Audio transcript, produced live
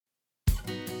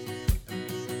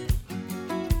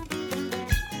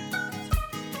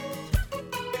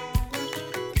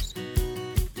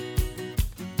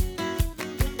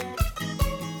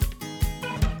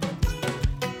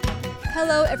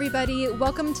Hello, everybody.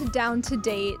 Welcome to Down to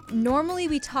Date. Normally,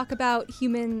 we talk about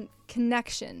human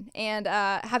connection and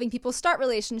having people start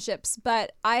relationships,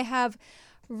 but I have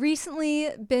recently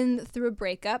been through a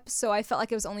breakup, so I felt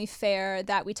like it was only fair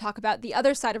that we talk about the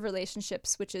other side of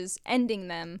relationships, which is ending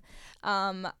them.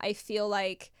 I feel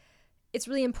like it's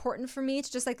really important for me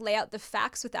to just lay out the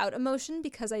facts without emotion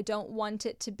because I don't want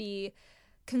it to be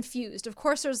confused. Of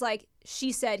course, there's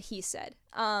she said, he said.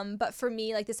 But for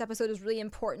me, this episode is really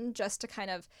important just to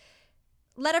kind of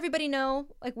let everybody know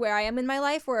where I am in my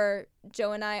life, where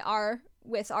Joe and I are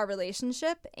with our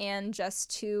relationship, and just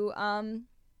to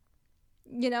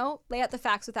lay out the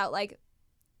facts without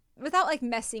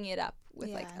messing it up with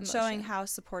emotion. Showing how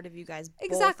supportive you guys both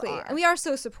exactly are. And we are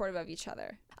so supportive of each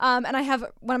other. And I have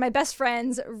one of my best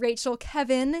friends, Rachel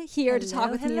Kevin, here to talk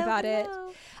with me about it.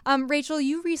 Rachel,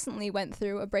 you recently went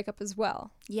through a breakup as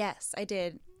well. Yes, I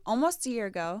did. Almost a year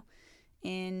ago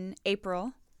in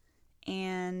April.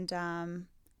 And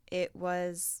it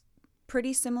was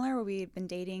pretty similar, where we had been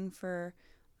dating for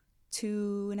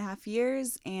 2.5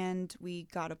 years, and we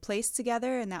got a place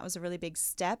together, and that was a really big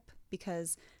step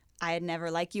because I had never,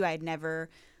 like you, I had never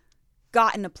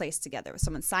gotten a place together with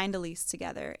someone, signed a lease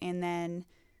together. And then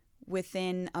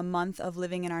within a month of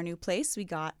living in our new place, we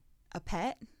got a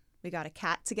pet. We got a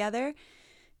cat together,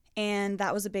 and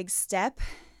that was a big step.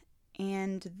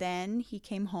 And then he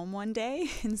came home one day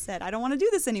and said, I don't want to do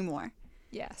this anymore.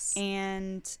 Yes.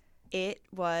 And it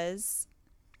was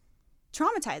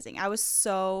traumatizing. I was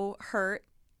so hurt,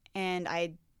 and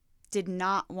I did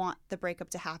not want the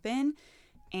breakup to happen.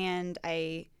 And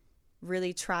I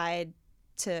really tried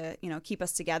to, keep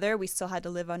us together. We still had to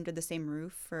live under the same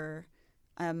roof for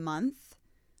a month.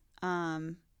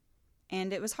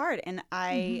 And it was hard. And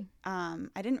I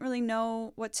didn't really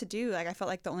know what to do. I felt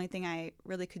like the only thing I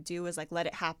really could do was let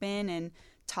it happen and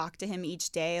talk to him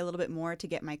each day a little bit more to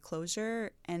get my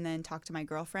closure, and then talk to my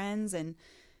girlfriends and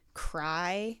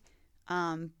cry.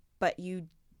 But you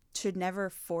should never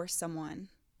force someone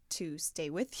to stay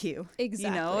with you.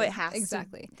 Exactly. It has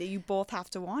to, you both have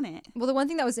to want it. Well, the one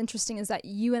thing that was interesting is that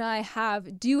you and I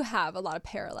do have a lot of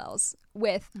parallels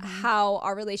with how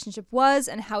our relationship was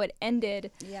and how it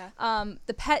ended. Yeah.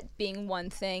 The pet being one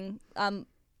thing.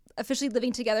 Officially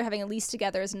living together, having a lease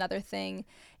together is another thing.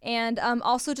 And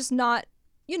also just not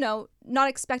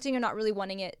expecting or not really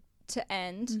wanting it to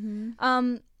end.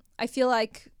 I feel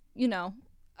like,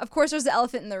 of course, there's the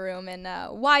elephant in the room, and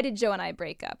why did Joe and I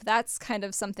break up? That's kind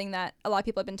of something that a lot of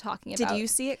people have been talking about. Did you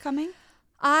see it coming?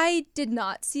 I did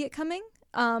not see it coming.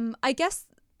 I guess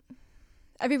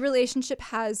every relationship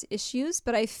has issues,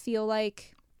 but I feel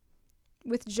like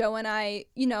with Joe and I,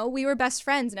 we were best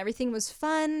friends and everything was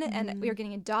fun, and we were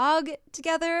getting a dog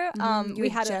together. We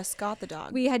had just got the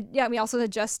dog. We also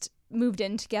had just moved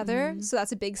in together, so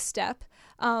that's a big step.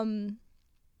 I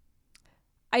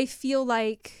feel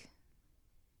like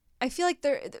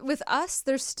there, with us,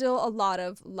 there's still a lot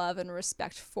of love and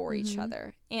respect for each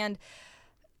other. And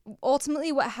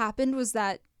ultimately what happened was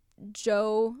that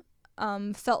Joe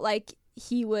felt like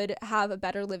he would have a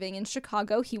better living in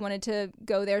Chicago. He wanted to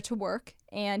go there to work,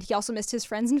 and he also missed his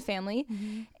friends and family.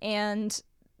 And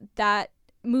that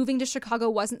moving to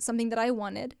Chicago wasn't something that I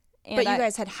wanted. And but you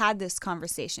guys had this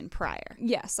conversation prior.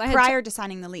 Yes. Prior to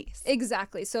signing the lease.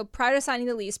 Exactly. So prior to signing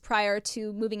the lease, prior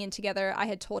to moving in together, I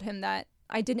had told him that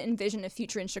I didn't envision a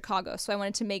future in Chicago. So I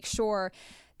wanted to make sure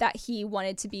that he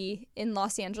wanted to be in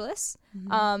Los Angeles.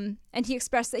 And he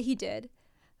expressed that he did.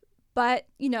 But,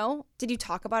 did you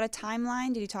talk about a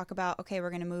timeline? Did you talk about, okay, we're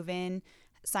going to move in,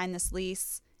 sign this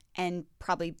lease, and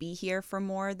probably be here for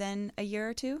more than a year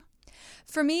or two?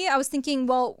 For me, I was thinking,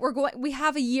 well, we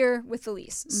have a year with the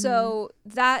lease. So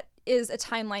that is a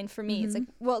timeline for me. It's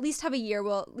we'll at least have a year.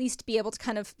 We'll at least be able to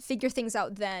kind of figure things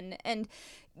out then. And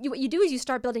what you do is you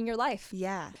start building your life.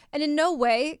 Yeah. And in no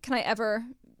way can I ever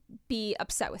be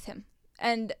upset with him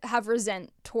and have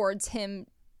resent towards him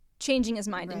changing his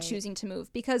mind and choosing to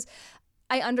move, because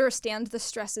I understand the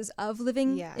stresses of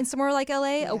living in somewhere like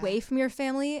LA, away from your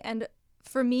family. And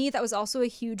for me, that was also a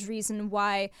huge reason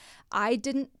why I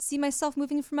didn't see myself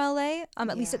moving from LA,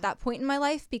 at least at that point in my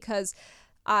life, because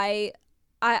I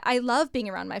love being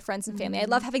around my friends and family. I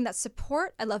love having that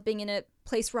support. I love being in a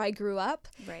place where I grew up.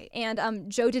 Right.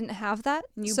 And Joe didn't have that.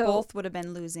 You both would have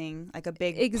been losing a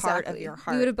big part of your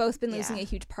heart. We would have both been losing a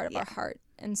huge part of our heart.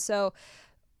 And so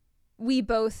we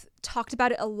both talked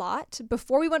about it a lot.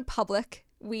 Before we went public,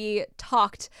 we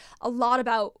talked a lot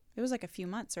about... It was a few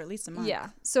months, or at least a month. Yeah.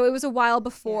 So it was a while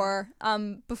before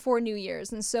before New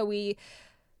Year's. And so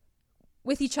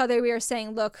with each other, we were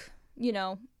saying, look,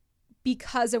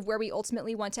 because of where we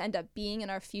ultimately want to end up being in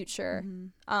our future,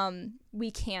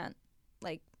 we can't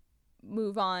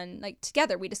move on like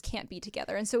together. We just can't be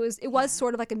together. And so it was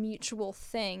sort of like a mutual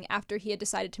thing after he had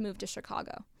decided to move to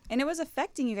Chicago. And it was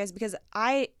affecting you guys because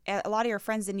a lot of your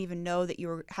friends didn't even know that you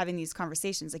were having these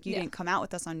conversations. Like you didn't come out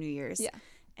with us on New Year's. Yeah.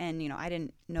 And, I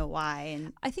didn't know why.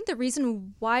 And I think the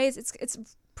reason why is it's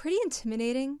pretty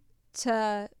intimidating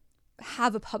to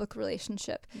have a public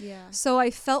relationship. Yeah. So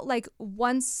I felt like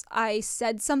once I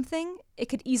said something, it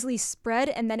could easily spread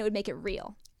and then it would make it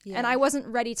real. Yeah. And I wasn't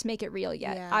ready to make it real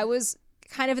yet. Yeah. I was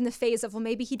kind of in the phase of, well,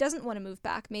 maybe he doesn't want to move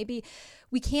back. Maybe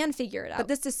we can figure it out. But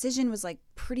this decision was like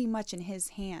pretty much in his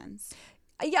hands.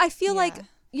 I feel like,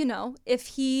 if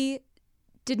he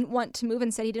didn't want to move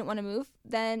and said he didn't want to move,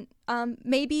 then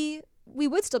maybe we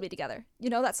would still be together.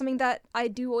 That's something that I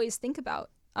do always think about.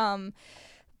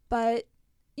 But,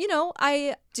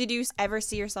 Did you ever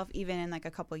see yourself even in like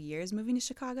a couple of years moving to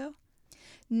Chicago?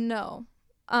 No.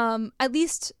 At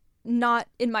least not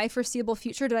in my foreseeable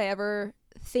future did I ever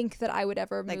think that I would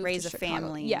ever like move raise to a Chicago.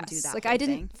 family yes. and do that. Like I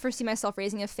didn't foresee myself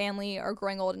raising a family or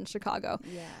growing old in Chicago.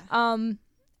 Yeah.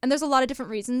 And there's a lot of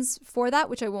different reasons for that,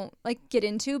 which I won't like get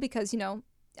into because,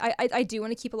 I do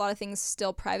want to keep a lot of things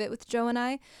still private with Joe and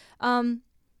I.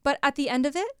 But at the end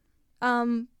of it,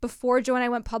 before Joe and I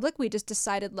went public, we just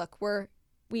decided, look,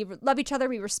 we love each other.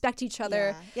 We respect each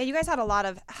other. Yeah, you guys had a lot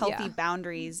of healthy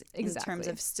boundaries in Exactly. terms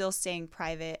of still staying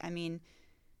private. I mean,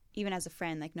 even as a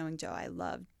friend, like knowing Joe, I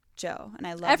loved Joe and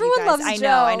I love everyone you guys. loves I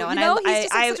Joe. know. And he's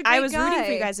just, like, such a I great was guy. rooting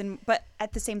for you guys, but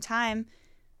at the same time,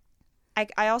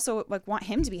 I also like want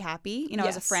him to be happy,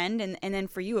 as a friend, and then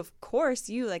for you, of course,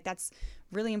 that's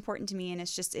really important to me, and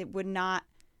it's just it would not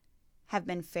have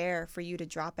been fair for you to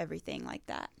drop everything like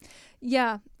that.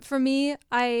 Yeah, for me,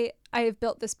 I have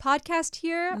built this podcast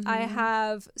here. Mm-hmm. I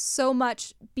have so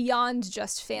much beyond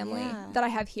just family that I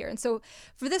have here. And so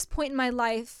for this point in my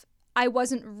life, I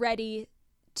wasn't ready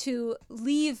to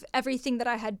leave everything that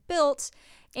I had built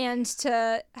and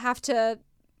to have to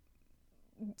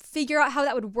figure out how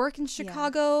that would work in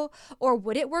Chicago, or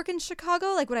would it work in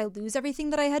Chicago? Like, would I lose everything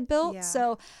that I had built? Yeah.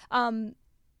 So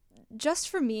just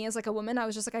for me as like a woman, I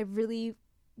was just like, I really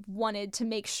wanted to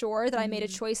make sure that I made a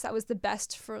choice that was the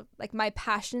best for like my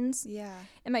passions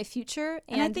and my future.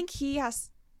 And I think he has,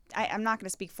 I'm not going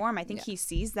to speak for him. I think he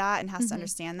sees that and has to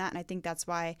understand that. And I think that's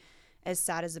why, as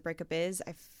sad as the breakup is,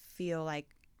 I feel like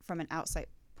from an outside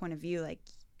point of view, like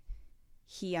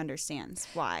he understands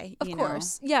why. Of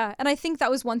course. Yeah. And I think that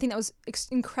was one thing that was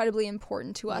incredibly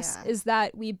important to us is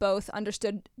that we both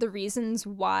understood the reasons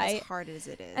why. As hard as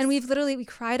it is. And we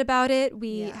cried about it.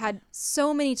 We had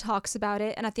so many talks about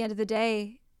it. And at the end of the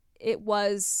day, it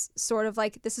was sort of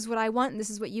like, this is what I want and this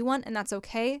is what you want, and that's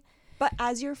okay. But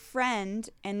as your friend,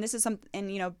 and this is something,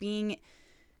 and being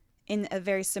in a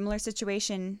very similar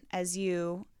situation as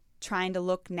you, trying to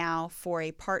look now for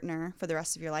a partner for the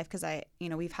rest of your life, because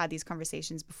we've had these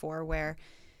conversations before where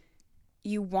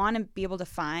you want to be able to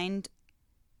find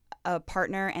a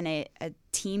partner and a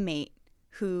teammate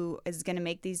who is going to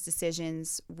make these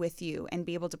decisions with you and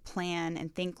be able to plan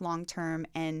and think long term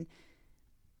and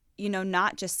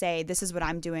not just say, this is what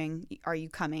I'm doing, are you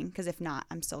coming? Because if not,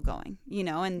 I'm still going,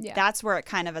 and that's where it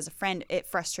kind of, as a friend, it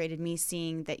frustrated me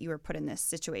seeing that you were put in this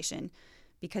situation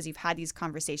because you've had these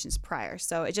conversations prior.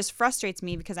 So it just frustrates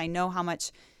me because I know how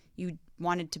much you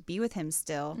wanted to be with him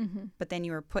still, but then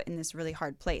you were put in this really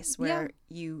hard place where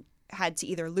you had to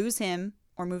either lose him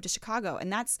or move to Chicago.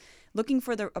 And that's looking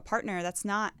for a partner. That's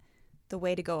not the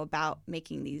way to go about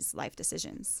making these life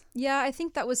decisions. Yeah, I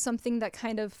think that was something that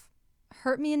kind of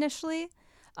hurt me initially.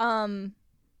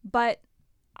 But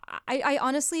I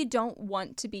honestly don't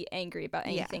want to be angry about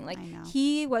anything.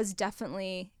 He was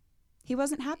definitely... He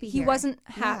wasn't happy here. He wasn't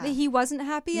happy. Yeah. He wasn't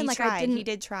happy. And he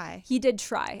did try. He did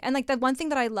try. And the one thing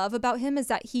that I love about him is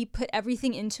that he put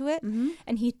everything into it,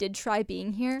 and he did try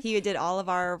being here. He did all of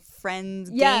our friends'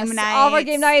 game nights. all of our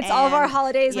game nights, all of our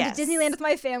holidays, went to Disneyland with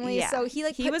my family. Yeah. So he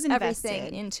he put was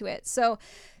everything into it. So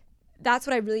that's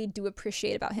what I really do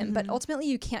appreciate about him. But ultimately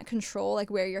you can't control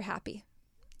where you're happy.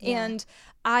 Yeah. And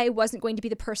I wasn't going to be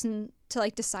the person to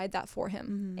decide that for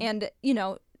him. And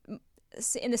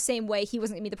in the same way, he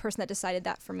wasn't going to be the person that decided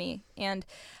that for me. And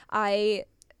I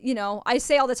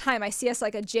say all the time, I see us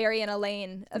like a Jerry and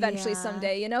Elaine eventually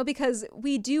someday, because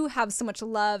we do have so much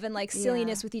love and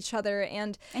silliness with each other.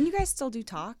 And you guys still do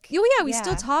talk? Oh, yeah. We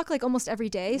still talk almost every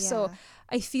day. Yeah. So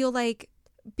I feel like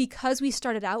because we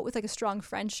started out with a strong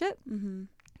friendship,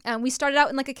 and we started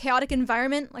out in a chaotic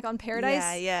environment, on Paradise,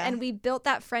 and we built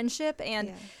that friendship.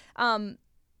 And,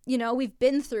 we've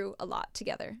been through a lot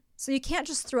together. So you can't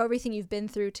just throw everything you've been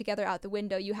through together out the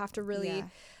window. You have to really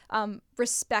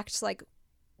respect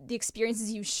the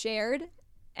experiences you shared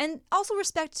and also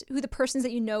respect who the persons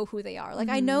that you know who they are. Like,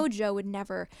 I know Joe would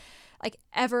never, like,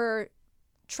 ever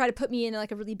try to put me in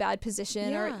like a really bad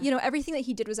position, or, you know, everything that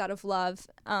he did was out of love.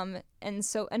 And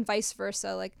vice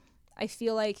versa. Like, I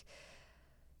feel like,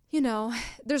 you know,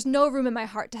 there's no room in my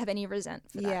heart to have any resent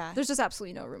for that. Yeah. There's just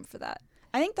absolutely no room for that.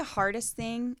 I think the hardest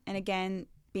thing, and again,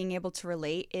 being able to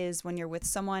relate, is when you're with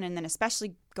someone, and then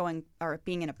especially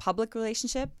being in a public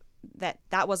relationship,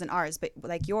 that wasn't ours, but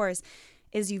like yours,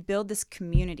 is you build this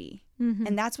community.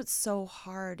 And that's what's so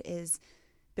hard, is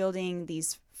building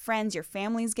these friends. Your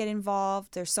families get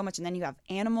involved. There's so much. And then you have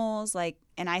animals. Like,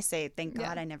 and I say, thank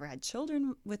God I never had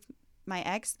children with my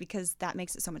ex, because that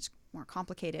makes it so much more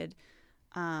complicated.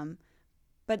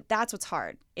 But that's what's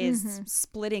hard, is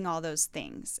splitting all those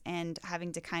things and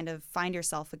having to kind of find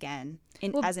yourself again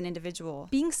as an individual.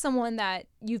 Being someone that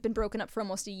you've been broken up for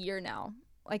almost a year now,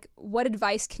 like, what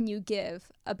advice can you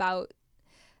give about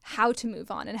how to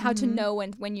move on and how to know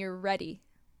when you're ready?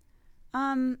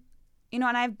 You know,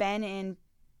 and I've been in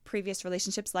previous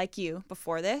relationships like you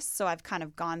before this, so I've kind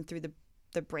of gone through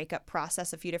the breakup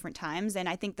process a few different times. And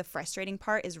I think the frustrating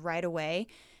part is right away,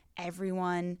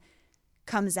 everyone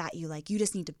comes at you like, you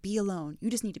just need to be alone. You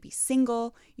just need to be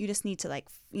single. You just need to, like,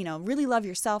 you know, really love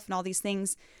yourself and all these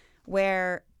things.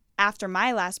 Where after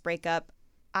my last breakup,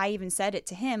 I even said it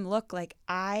to him, look, like,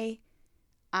 I'm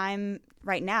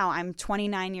right now, I'm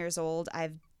 29 years old.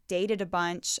 I've dated a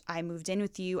bunch. I moved in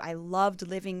with you. I loved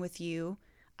living with you.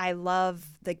 I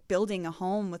love, like, building a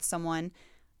home with someone.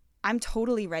 I'm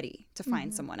totally ready to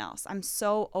find someone else. I'm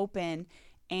so open,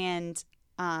 and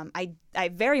I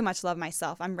very much love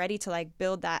myself. I'm ready to, like,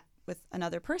 build that with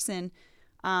another person.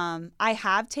 I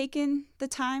have taken the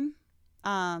time.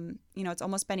 You know, it's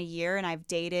almost been a year, and I've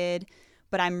dated,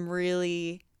 but I'm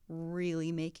really,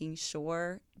 really making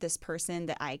sure this person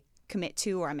that I commit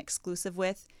to or I'm exclusive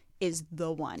with is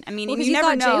the one. I mean, you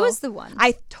never know. Jay was the one.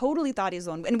 I totally thought he was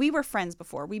the one. And we were friends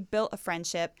before. We built a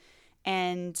friendship,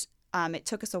 and it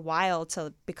took us a while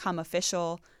to become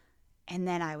official. And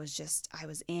then I was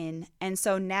in. And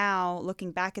so now,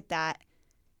 looking back at that,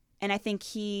 and I think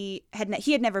he had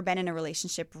never been in a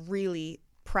relationship really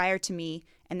prior to me,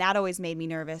 and that always made me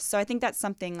nervous. So I think that's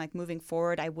something, like, moving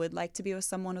forward, I would like to be with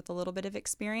someone with a little bit of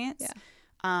experience.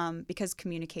 Because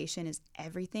communication is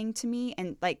everything to me,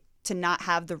 and, like, to not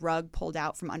have the rug pulled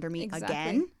out from under me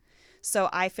again. So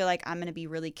I feel like I'm going to be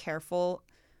really careful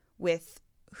with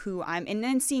who and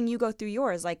then seeing you go through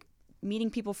yours, like,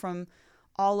 meeting people from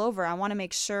all over. I want to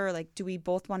make sure, like, do we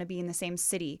both want to be in the same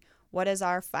city? What is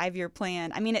our 5-year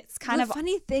plan? I mean, it's kind of... The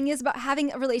funny thing is about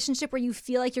having a relationship where you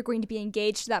feel like you're going to be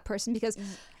engaged to that person, because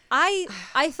I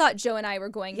thought Joe and I were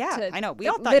going to... I know. We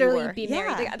all thought literally you were. be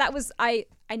married. Like, that was... I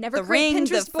never the create ring,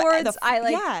 Pinterest boards.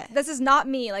 This is not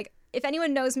me. Like, if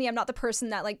anyone knows me, I'm not the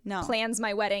person that, like, plans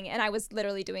my wedding, and I was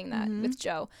literally doing that with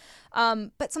Joe.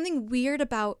 But something weird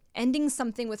about ending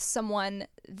something with someone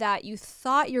that you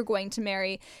thought you're going to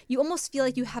marry, you almost feel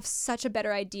like you have such a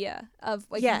better idea of,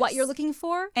 like, what you're looking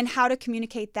for and how to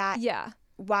communicate that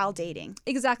while dating.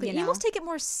 Exactly. You almost take it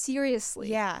more seriously.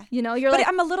 Yeah. You know, you're but like...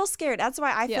 I'm a little scared. That's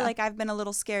why I feel like I've been a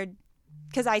little scared,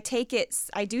 because I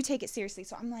do take it seriously.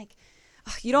 So I'm like,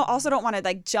 you don't want to,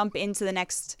 like, jump into the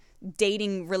next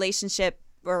dating relationship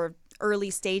or early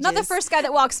stages. Not the first guy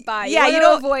that walks by. Yeah, you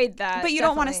don't avoid that. But you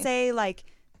don't want to say, like,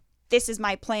 this is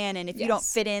my plan, and if you don't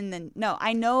fit in, then no.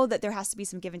 I know that there has to be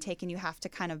some give and take, and you have to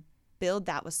kind of build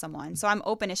that with someone. So I'm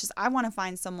open. It's just I want to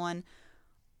find someone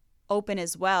open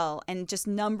as well. And just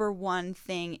number one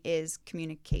thing is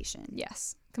communication.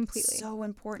 Yes, completely. So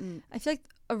important. I feel like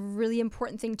a really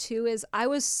important thing too is I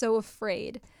was so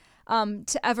afraid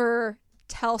to ever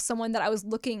tell someone that I was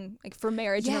looking, like, for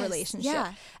marriage in a relationship.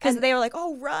 Yeah, because they were like,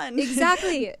 "Oh, run!"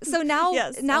 Exactly. So now,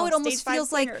 now it almost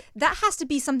feels like swinger. that has to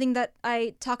be something that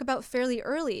I talk about fairly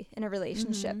early in a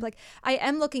relationship. Like, I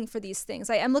am looking for these things.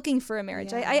 I am looking for a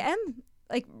marriage. I am,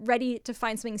 like, ready to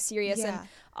find something serious. And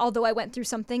although I went through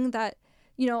something that,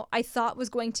 you know, I thought was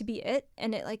going to be it,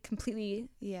 and it, like, completely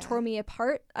tore me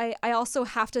apart, I also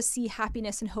have to see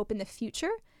happiness and hope in the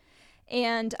future.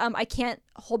 And I can't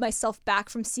hold myself back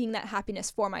from seeing that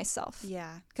happiness for myself.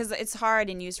 Yeah, because it's hard,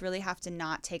 and you just really have to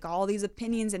not take all these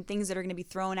opinions and things that are going to be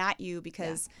thrown at you,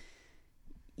 because,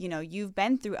 you know, you've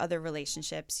been through other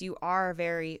relationships. You are a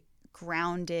very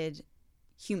grounded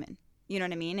human. You know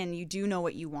what I mean? And you do know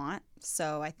what you want.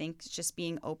 So I think just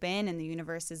being open, and the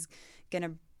universe is going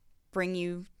to bring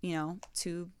you, you know,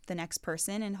 to the next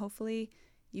person, and hopefully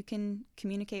you can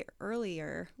communicate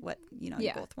earlier what, you know,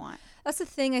 you both want. That's the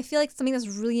thing. I feel like something that's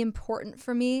really important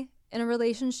for me in a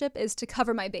relationship is to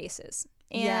cover my bases.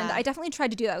 And Yeah. I definitely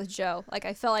tried to do that with Joe. Like,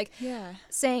 I felt like Yeah.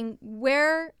 saying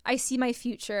where I see my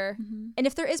future, and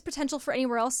if there is potential for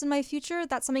anywhere else in my future,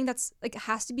 that's something that's like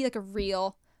has to be like a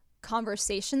real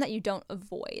conversation that you don't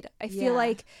avoid. I feel Yeah.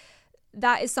 like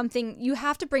that is something you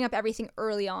have to bring up everything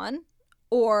early on,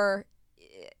 or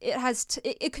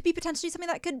it could be potentially something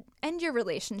that could end your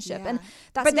relationship. Yeah. And that's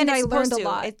But something then that I it's learned supposed a to.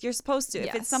 lot. You're supposed to. If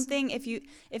Yes. it's something,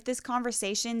 if this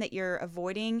conversation that you're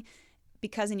avoiding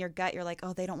because in your gut you're like,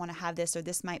 oh, they don't want to have this or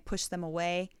this might push them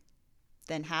away,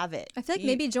 then have it. I feel like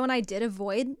maybe Joe and I did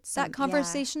avoid that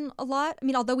conversation a lot. I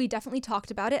mean, although we definitely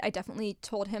talked about it, I definitely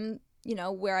told him,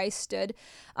 where I stood.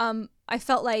 I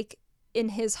felt like in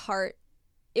his heart,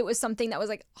 it was something that was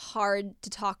like hard to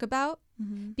talk about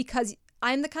because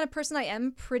I'm the kind of person I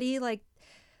am pretty like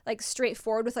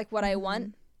straightforward with like what I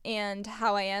want and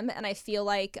how I am. And I feel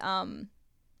like, it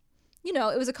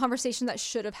was a conversation that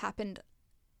should have happened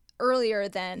earlier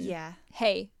than,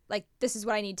 hey, like this is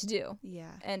what I need to do.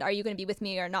 Yeah. And are you going to be with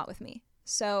me or not with me?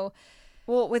 So,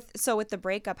 well, with the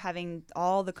breakup, having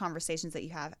all the conversations that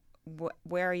you have,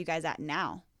 where are you guys at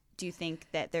now? Do you think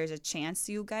that there's a chance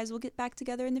you guys will get back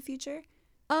together in the future?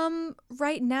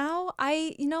 Right now,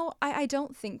 I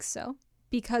don't think so,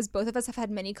 because both of us have had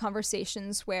many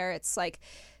conversations where it's like,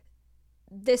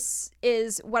 this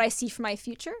is what I see for my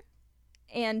future,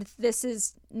 and this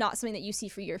is not something that you see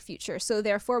for your future. So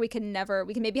therefore, we can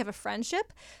maybe have a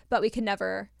friendship, but we can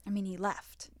never. I mean, he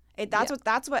left.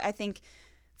 That's what I think.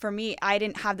 For me, I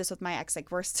didn't have this with my ex. Like,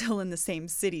 we're still in the same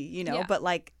city, but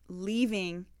like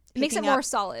leaving makes it more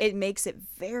solid. It makes it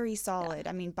very solid.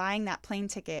 I mean, buying that plane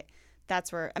ticket,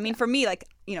 that's where, I mean, for me, like,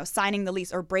 signing the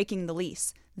lease or breaking the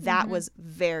lease, that was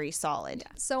very solid.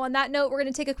 Yeah. So on that note, we're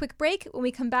going to take a quick break. When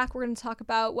we come back, we're going to talk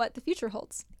about what the future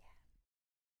holds.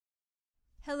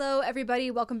 Hello, everybody.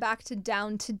 Welcome back to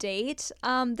Down to Date.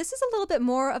 This is a little bit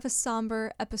more of a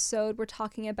somber episode. We're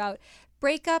talking about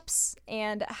breakups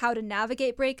and how to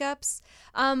navigate breakups.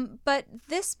 But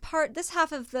this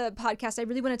half of the podcast, I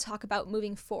really want to talk about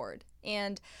moving forward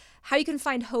and how you can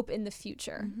find hope in the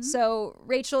future. So,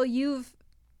 Rachel, you've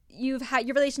had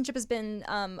your relationship has been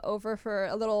over for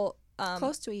a little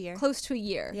close to a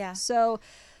year. Yeah. So,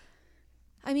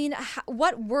 I mean,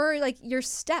 what were like your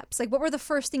steps? Like, what were the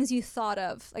first things you thought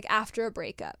of like after a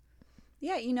breakup?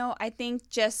 Yeah, I think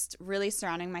just really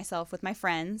surrounding myself with my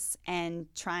friends and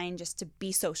trying just to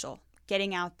be social,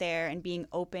 getting out there and being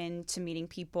open to meeting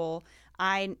people.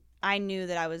 I knew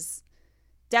that I was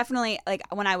definitely, like,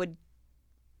 when I would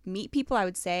meet people, I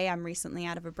would say I'm recently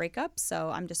out of a breakup, so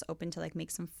I'm just open to like make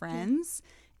some friends.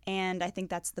 And I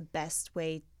think that's the best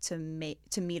way to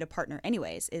meet a partner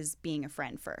anyways, is being a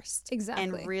friend first. Exactly.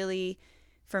 And really,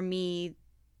 for me,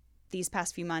 these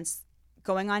past few months,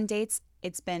 going on dates,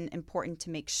 it's been important to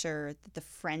make sure that the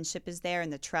friendship is there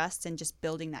and the trust and just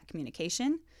building that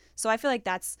communication. So I feel like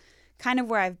that's kind of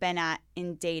where I've been at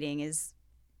in dating, is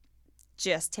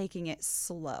just taking it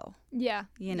slow. Yeah.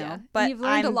 Yeah. But you've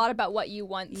learned a lot about what you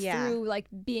want Yeah. through like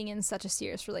being in such a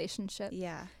serious relationship.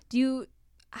 Yeah.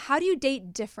 How do you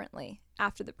date differently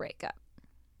after the breakup?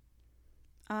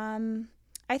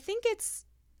 I think it's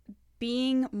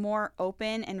being more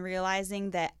open and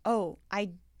realizing that, oh, I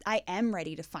am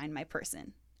ready to find my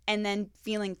person, and then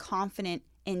feeling confident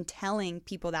in telling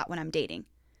people that when I'm dating.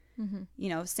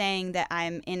 Saying that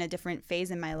I'm in a different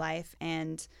phase in my life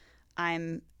and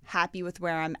I'm happy with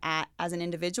where I'm at as an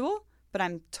individual, but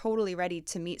I'm totally ready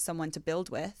to meet someone to build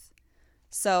with.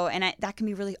 So, and that can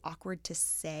be really awkward to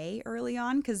say early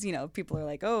on because, people are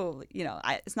like, oh,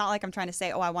 it's not like I'm trying to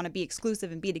say, oh, I want to be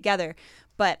exclusive and be together,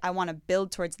 but I want to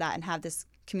build towards that and have this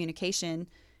communication.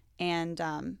 And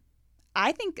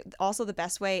I think also the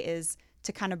best way is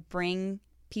to kind of bring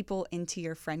people into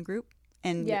your friend group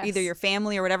and either your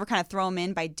family or whatever, kind of throw them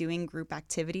in by doing group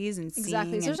activities and seeing.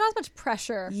 Exactly. So there's not as much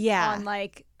pressure on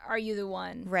like, are you the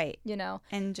one? Right.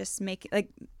 And just make it like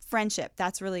friendship.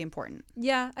 That's really important.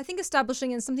 Yeah. I think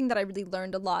establishing, and something that I really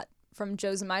learned a lot from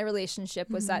Joe's and my relationship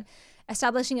was that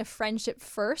establishing a friendship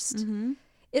first,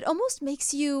 it almost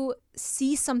makes you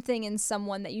see something in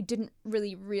someone that you didn't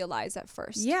really realize at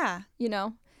first. Yeah.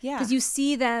 Yeah. Because you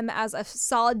see them as a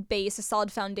solid base, a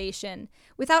solid foundation,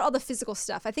 without all the physical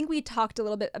stuff. I think we talked a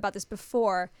little bit about this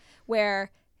before, where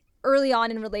early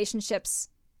on in relationships,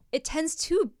 it tends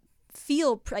to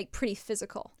feel like pretty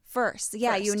physical. First.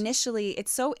 You initially,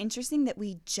 it's so interesting that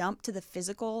we jump to the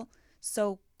physical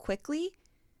so quickly,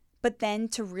 but then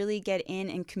to really get in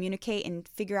and communicate and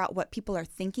figure out what people are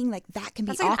thinking, like that can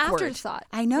be like awkward. An afterthought.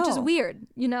 I know. Which is weird,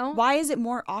 Why is it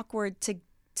more awkward to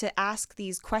ask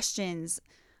these questions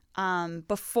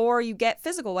before you get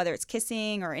physical, whether it's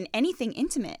kissing or in anything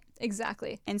intimate?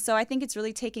 Exactly. And so I think it's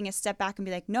really taking a step back and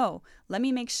be like, no, let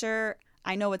me make sure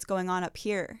I know what's going on up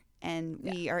here. And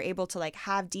we are able to like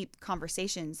have deep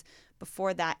conversations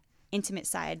before that intimate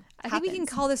side happens. I think we can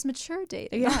call this mature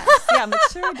dating. Yes. Yeah,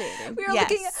 mature dating. We were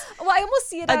looking at, well, I almost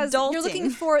see it as Adulting. you're looking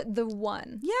for the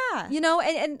one. Yeah. You know,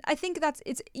 and I think that's,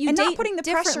 it's, you and date not putting the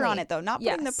pressure differently. on it though. Not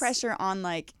putting the Yes. pressure on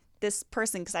like this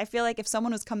person. Because I feel like if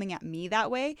someone was coming at me that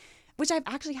way, which I've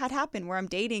actually had happen where I'm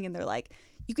dating and they're like,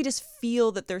 you could just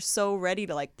feel that they're so ready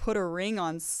to like put a ring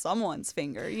on someone's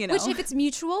finger, you know? Which if it's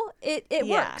mutual, it Yeah.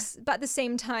 works. But at the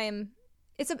same time,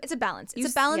 it's a balance. It's You-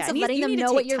 a balance yeah, of you letting need them to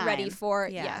know what take you're ready time. for.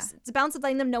 Yeah. Yes. It's a balance of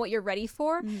letting them know what you're ready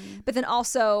for, Mhm. but then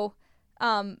also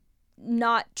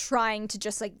not trying to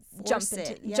just like jump Force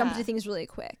it, into yeah. things really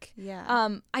quick.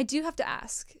 Yeah. I do have to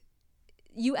ask.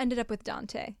 You ended up with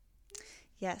Dante.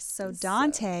 Yes. So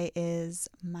Dante is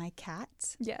my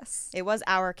cat. Yes. It was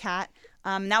our cat.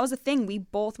 That was the thing. We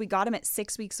got him at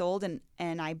 6 weeks old and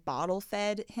I bottle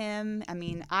fed him. I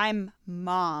mean, I'm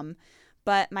mom,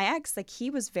 but my ex, like he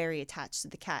was very attached to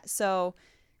the cat. So,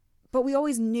 but we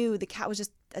always knew the cat was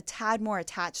just a tad more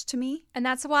attached to me. And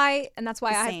that's why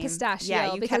I have same. Pistachio, Yeah,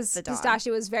 you kept because the dog.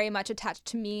 Pistachio is very much attached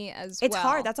to me as It's well.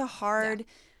 hard. That's a hard,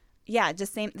 yeah,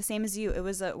 just the same as you. It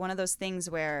was one of those things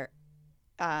where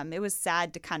it was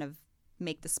sad to kind of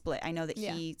make the split. I know that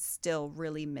he still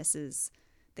really misses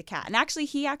the cat. And actually,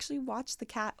 he watched the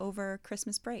cat over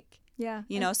Christmas break. Yeah.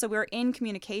 You know, so we're in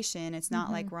communication. It's not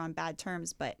Mm-hmm. like we're on bad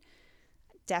terms, but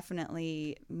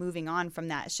definitely moving on from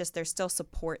that. It's just there's still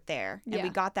support there. And we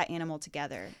got that animal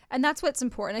together. And that's what's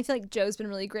important. I feel like Joe's been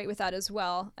really great with that as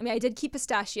well. I mean, I did keep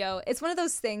Pistachio. It's one of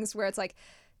those things where it's like,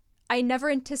 I never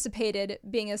anticipated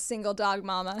being a single dog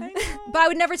mama, but I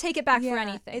would never take it back for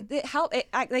anything. It helped.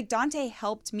 Like Dante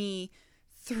helped me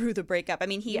through the breakup. I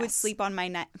mean, he would sleep on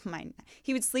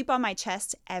he would sleep on my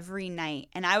chest every night,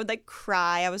 and I would like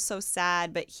cry. I was so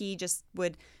sad, but he just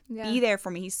would be there for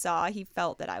me. He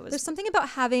felt that I was. There's something about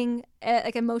having a,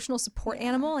 like emotional support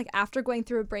animal, like after going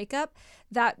through a breakup,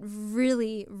 that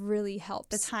really, really helps.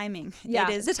 The timing. Yeah,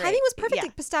 it is the timing great. was perfect. Yeah.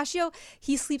 Like Pistachio,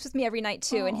 he sleeps with me every night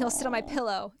too, and he'll sit on my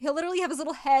pillow. He'll literally have his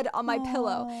little head on my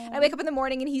pillow. And I wake up in the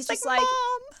morning and he's just like,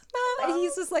 Mom. and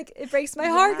he's just like, it breaks my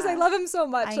heart because I love him so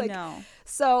much. I know.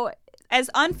 So as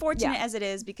unfortunate as it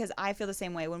is, because I feel the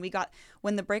same way.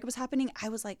 When the breakup was happening, I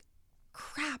was like,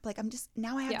 crap. Like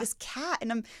now I have this cat,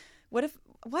 and what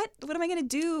am I gonna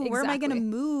do? Where am I gonna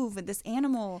move with this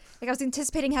animal? Like I was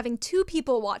anticipating having two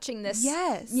people watching this,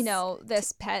 Yes.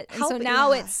 This pet. And Help so it,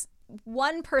 now yeah. it's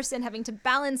one person having to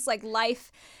balance like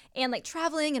life and like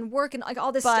traveling and work and like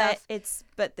all this stuff.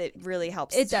 But it really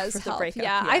helps. It does for the help. breakup.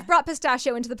 Yeah. I've brought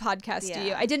Pistachio into the podcast Yeah.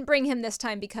 studio. I didn't bring him this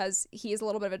time because he is a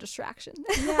little bit of a distraction.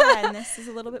 Yeah, and this is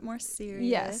a little bit more serious.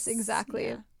 Yes, exactly.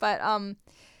 Yeah. But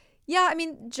yeah, I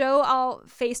mean, Joe, I'll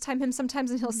FaceTime him sometimes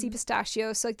and he'll see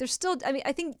Pistachio. So like there's still, I mean,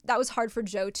 I think that was hard for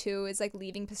Joe too, is like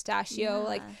leaving Pistachio. Yeah.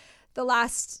 Like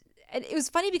and it was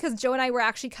funny because Joe and I were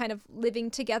actually kind of living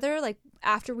together like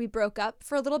after we broke up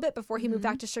for a little bit before he moved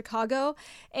back to Chicago.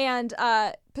 And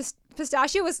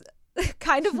Pistachio was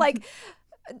kind of like,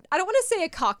 I don't want to say a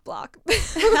cock block,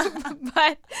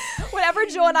 but whenever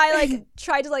Joe and I like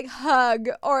tried to like hug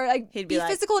or like He'd be be like,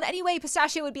 physical in any way,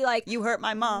 Pistachio would be like, You hurt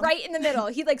my mom. right in the middle.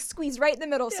 He'd like squeeze right in the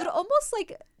middle. So it almost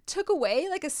like took away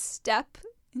like a step,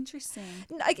 Interesting.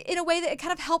 like in a way that it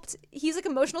kind of helped. He's like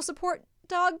emotional support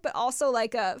dog, but also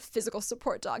like a physical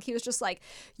support dog. He was just like,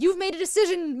 you've made a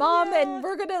decision, mom, and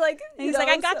we're gonna like, And he's like,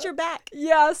 I got your back.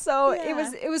 Yeah. So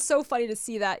Yeah. it was so funny to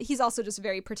see that. He's also just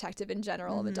very protective in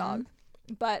general of a dog.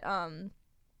 But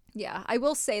yeah, I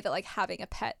will say that like having a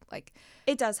pet, like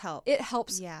It does help. it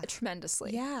helps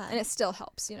tremendously. Yeah. And it still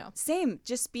helps, Same.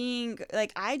 Just being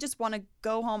like, I just want to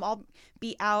go home. I'll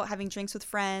be out having drinks with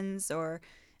friends or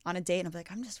on a date, and I'm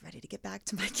like, I'm just ready to get back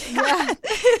to my cat. Yeah.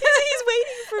 He's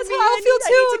waiting for That's me. how I feel too.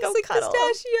 I need to go I'm just like, cuddle.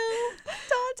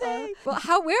 Pistachio. Dante.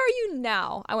 Well, where are you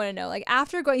now? I want to know. Like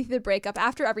after going through the breakup,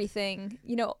 after everything,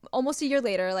 almost a year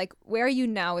later, like where are you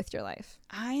now with your life?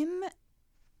 I'm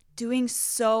doing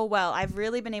so well. I've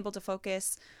really been able to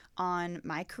focus on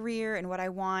my career and what I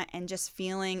want and just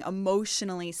feeling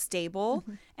emotionally stable.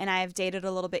 And I've dated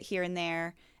a little bit here and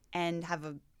there and have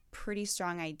a pretty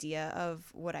strong idea of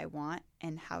what I want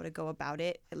and how to go about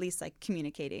it, at least like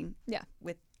communicating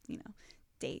with,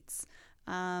 dates.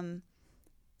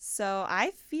 So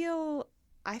I feel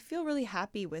really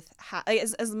happy with how,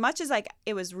 as much as like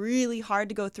it was really hard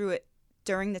to go through it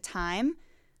during the time,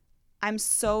 I'm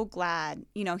so glad.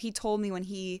 He told me when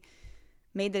he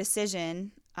made the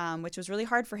decision, which was really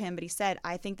hard for him, but he said,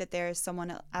 I think that there is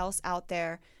someone else out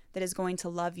there that is going to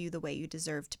love you the way you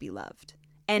deserve to be loved.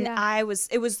 And Yeah.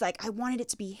 it was like, I wanted it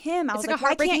to be him. I It's was like a why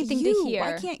heartbreaking can't thing you? to hear.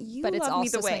 Why can't you But it's love me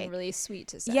also the way? something really sweet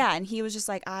to say. Yeah. And he was just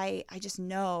like, I just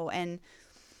know. And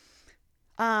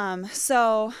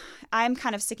so I'm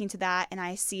kind of sticking to that, and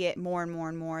I see it more and more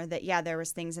and more that, yeah, there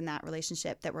was things in that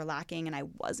relationship that were lacking, and I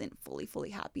wasn't fully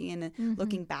happy. And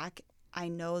looking back, I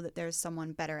know that there's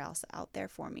someone better else out there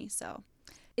for me. So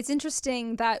It's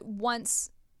interesting that once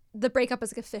the breakup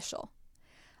is like official,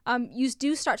 you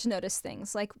do start to notice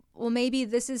things like, well, maybe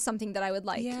this is something that I would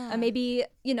like. Yeah. Maybe,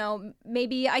 you know,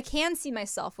 maybe I can see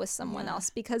myself with someone else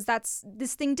because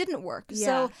this thing didn't work. yeah.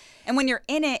 So, And when you're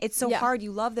in it, it's so Yeah. hard.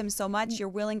 You love them so much, you're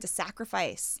willing to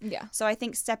sacrifice. yeah. So I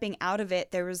think stepping out of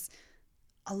it, there was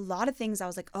a lot of things I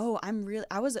was like, oh,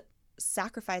 I was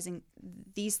sacrificing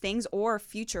these things, or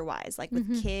future wise, like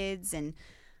with kids. And,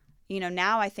 you know,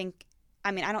 now I think,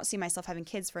 I mean, I don't see myself having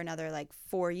kids for another like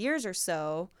 4 years or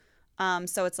so.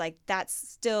 So it's like, that's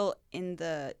still in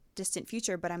the distant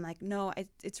future, but I'm like, no,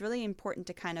 it's really important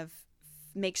to kind of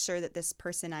make sure that this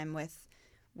person I'm with,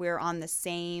 we're on the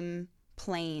same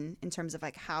plane in terms of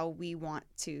like how we want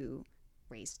to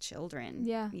raise children,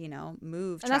 Yeah. you know,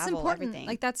 move, And travel, that's important. everything.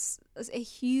 Like that's a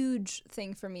huge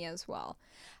thing for me as well.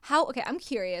 Okay, I'm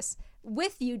curious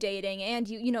with you dating and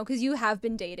you know, because you have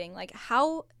been dating, like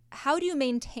how do you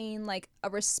maintain like a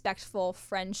respectful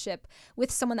friendship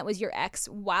with someone that was your ex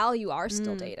while you are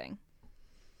still dating?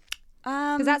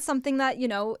 Because that's something that, you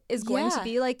know, is going to yeah.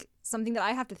 be like something that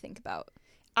I have to think about.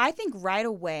 I think right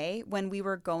away when we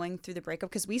were going through the breakup,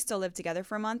 because we still lived together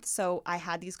for a month, so I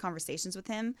had these conversations with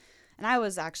him, and I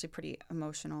was actually pretty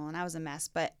emotional and I was a mess,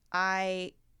 but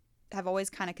I have always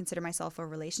kind of considered myself a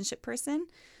relationship person.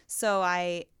 So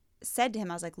I said to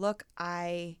him, I was like, look,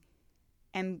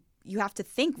 you have to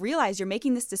realize you're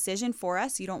making this decision for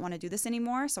us. You don't want to do this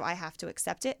anymore, so I have to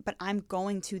accept it, but I'm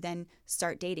going to then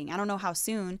start dating. I don't know how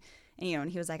soon. And, you know,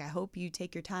 and he was like, I hope you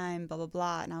take your time, blah, blah,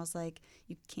 blah. And I was like,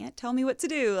 you can't tell me what to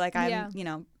do. Like, Yeah. you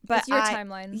know, but It's your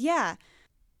timeline. Yeah.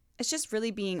 It's just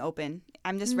really being open.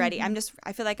 I'm just ready.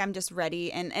 I feel like I'm just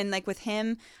ready. And like with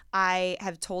him, I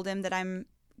have told him that I'm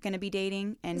going to be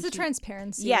dating. And It's a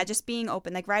transparency. Yeah, just being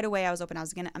open. Like right away I was open. I'm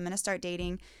going to start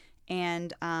dating.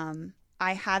 And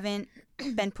I haven't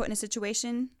been put in a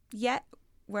situation yet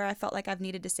where I felt like I've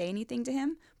needed to say anything to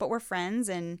him, but we're friends.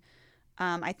 And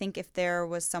I think if there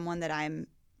was someone that I'm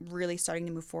really starting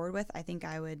to move forward with, I think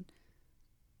I would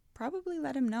probably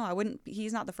let him know.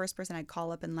 He's not the first person I'd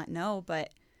call up and let know,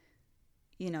 but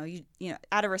you know,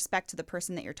 out of respect to the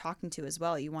person that you're talking to as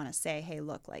well, you want to say, hey,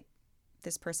 look, like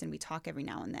this person, we talk every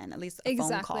now and then, at least a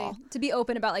phone call. To be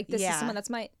open about like, this Yeah. is someone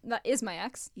that is my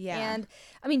ex. Yeah. And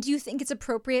I mean, do you think it's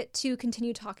appropriate to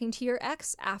continue talking to your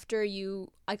ex after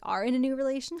you like are in a new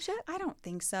relationship? I don't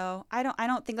think so. I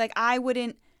don't think, like, I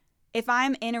wouldn't, if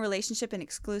I'm in a relationship and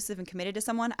exclusive and committed to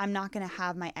someone, I'm not going to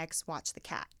have my ex watch the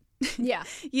cat. Yeah.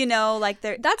 You know, like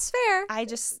That's fair. I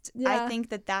Yeah. think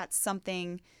that that's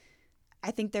something,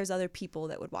 I think there's other people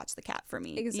that would watch the cat for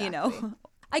me, Exactly. you know?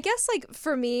 I guess like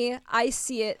for me, I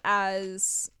see it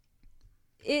as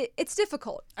it's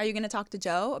difficult. Are you going to talk to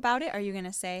Joe about it? Are you going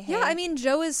to say, hey? Yeah, I mean,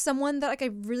 Joe is someone that like I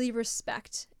really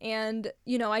respect, and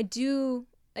you know, I do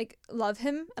like love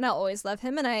him, and I'll always love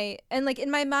him, and like in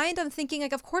my mind, I'm thinking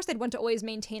like, of course, I'd want to always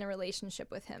maintain a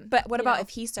relationship with him. But what you about know? if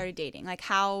he started dating? Like,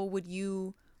 how would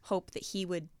you hope that he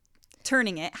would,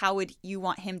 turning it, how would you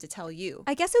want him to tell you?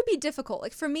 I guess it would be difficult.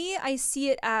 Like for me, I see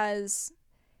it as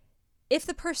if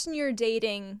the person you're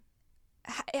dating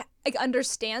like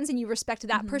understands and you respect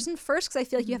that person first, because I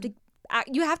feel like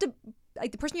you have to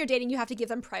like the person you're dating, you have to give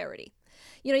them priority.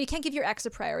 You know, you can't give your ex a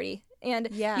priority, and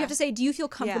Yeah. you have to say, do you feel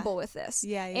comfortable with this?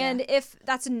 Yeah, yeah. And if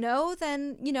that's a no,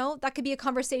 then you know that could be a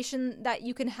conversation that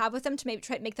you can have with them to maybe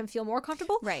try to make them feel more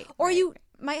comfortable. Right, Or right, you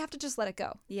might have to just let it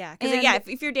go. Yeah. Because, And- yeah,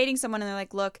 if you're dating someone and they're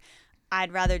like, look,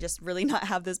 I'd rather just really not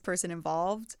have this person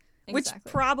involved, which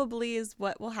Exactly. probably is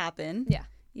what will happen. Yeah.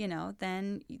 You know,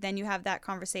 then you have that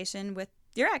conversation with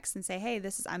your ex and say, hey,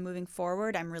 I'm moving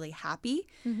forward. I'm really happy.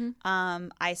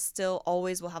 I still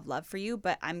always will have love for you,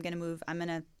 but I'm going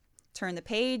to turn the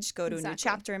page, go to a new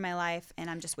chapter in my life, and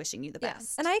I'm just wishing you the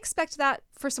best. And I expect that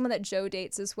for someone that Joe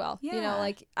dates as well. You know, Yeah.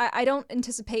 like I don't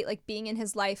anticipate like being in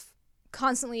his life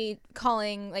constantly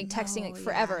calling, like texting like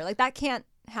forever. yeah. Like that can't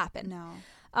happen. No.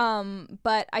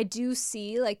 But I do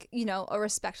see like, you know, a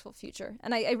respectful future.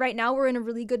 And I right now we're in a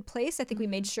really good place. I think we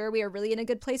made sure we are really in a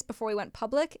good place before we went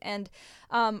public. And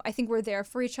I think we're there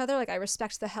for each other. Like I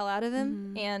respect the hell out of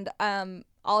him and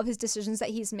all of his decisions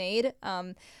that he's made.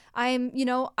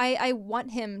 I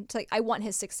want him to, like, I want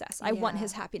his success. I want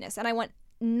his happiness. And I want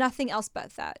nothing else but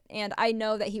that. And I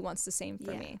know that he wants the same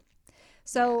for me.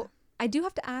 So I do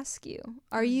have to ask you,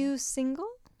 are you single?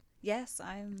 Yes,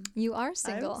 You are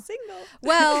single. I'm single.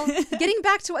 Well, getting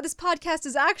back to what this podcast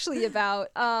is actually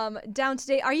about, Down to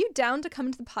Date. Are you down to come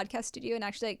into the podcast studio and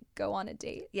actually like go on a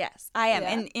date? Yes, I am.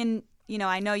 Yeah. And you know,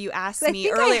 I know you asked I me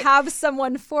think earlier. I have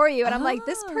someone for you, and I'm like,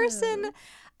 this person,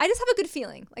 I just have a good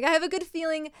feeling. Like, I have a good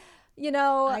feeling, you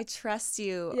know. I trust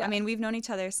you. Yeah. I mean, we've known each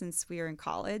other since we were in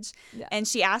college. Yeah. And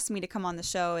she asked me to come on the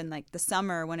show in like the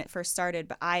summer when it first started,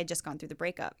 but I had just gone through the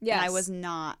breakup. Yes. And I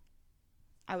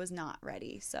was not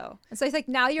ready. So And so it's like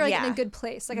now you're like in Yeah. a good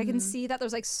place. Like I can see that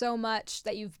there's like so much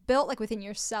that you've built like within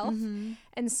yourself.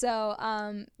 And so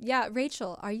yeah,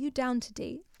 Rachel, are you down to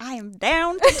date? I am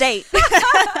down to date.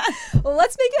 Well,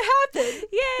 let's make it happen.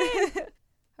 Yay.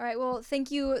 All right. Well, thank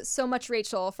you so much,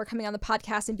 Rachel, for coming on the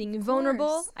podcast and being vulnerable.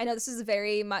 course. I know this is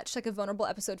very much like a vulnerable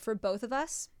episode for both of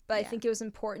us, but I Yeah. think it was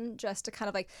important just to kind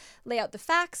of like lay out the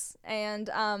facts and,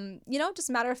 you know, just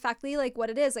matter of factly like what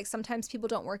it is. Like sometimes people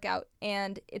don't work out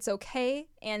and it's okay.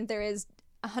 And there is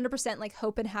 100% like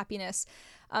hope and happiness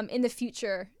in the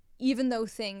future, even though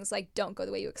things like don't go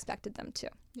the way you expected them to.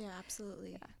 Yeah,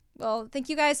 absolutely. Well, thank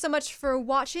you guys so much for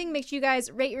watching. Make sure you guys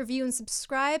rate, review, and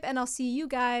subscribe, and I'll see you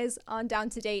guys on Down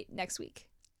to Date next week.